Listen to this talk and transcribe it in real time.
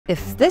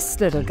If this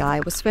little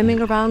guy was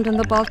swimming around in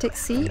the Baltic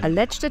Sea,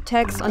 alleged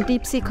attacks on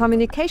deep-sea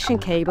communication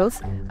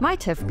cables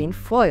might have been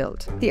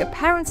foiled. The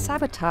apparent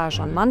sabotage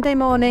on Monday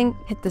morning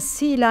hit the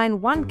Sea Line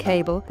 1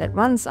 cable that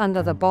runs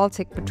under the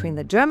Baltic between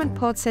the German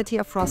port city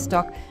of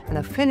Rostock and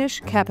the Finnish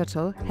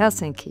capital,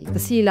 Helsinki. The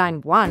Sea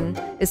Line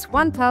 1 is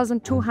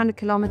 1,200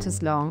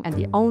 kilometers long and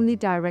the only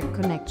direct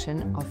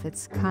connection of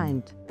its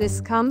kind.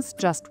 This comes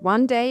just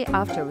one day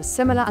after a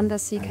similar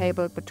undersea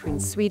cable between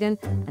Sweden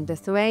and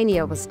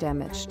Lithuania was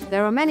damaged.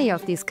 There are many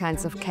of these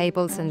kinds of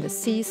cables in the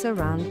seas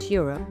around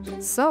Europe.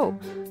 So,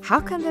 how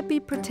can they be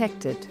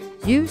protected?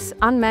 Use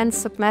unmanned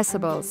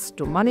submersibles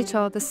to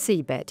monitor the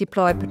seabed.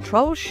 Deploy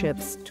patrol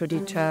ships to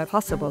deter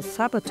possible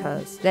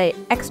saboteurs. Lay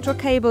extra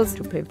cables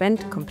to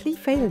prevent complete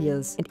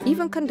failures. And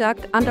even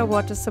conduct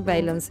underwater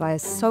surveillance via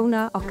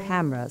sonar or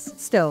cameras.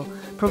 Still,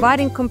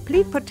 providing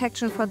complete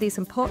protection for these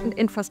important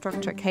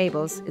infrastructure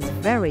cables is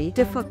very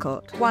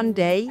difficult. One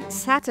day,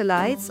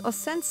 satellites or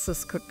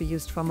sensors could be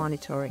used for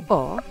monitoring.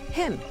 Or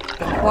HIM.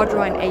 The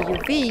Quadrone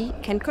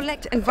AUV can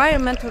collect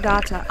environmental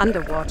data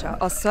underwater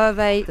or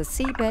survey the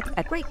seabed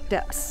at great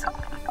depths.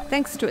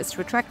 Thanks to its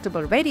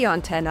retractable radio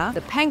antenna,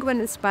 the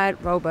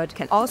Penguin-inspired robot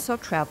can also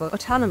travel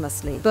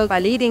autonomously. Built by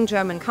leading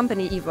German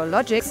company Evo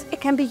Logics,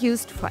 it can be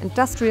used for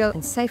industrial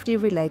and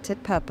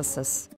safety-related purposes.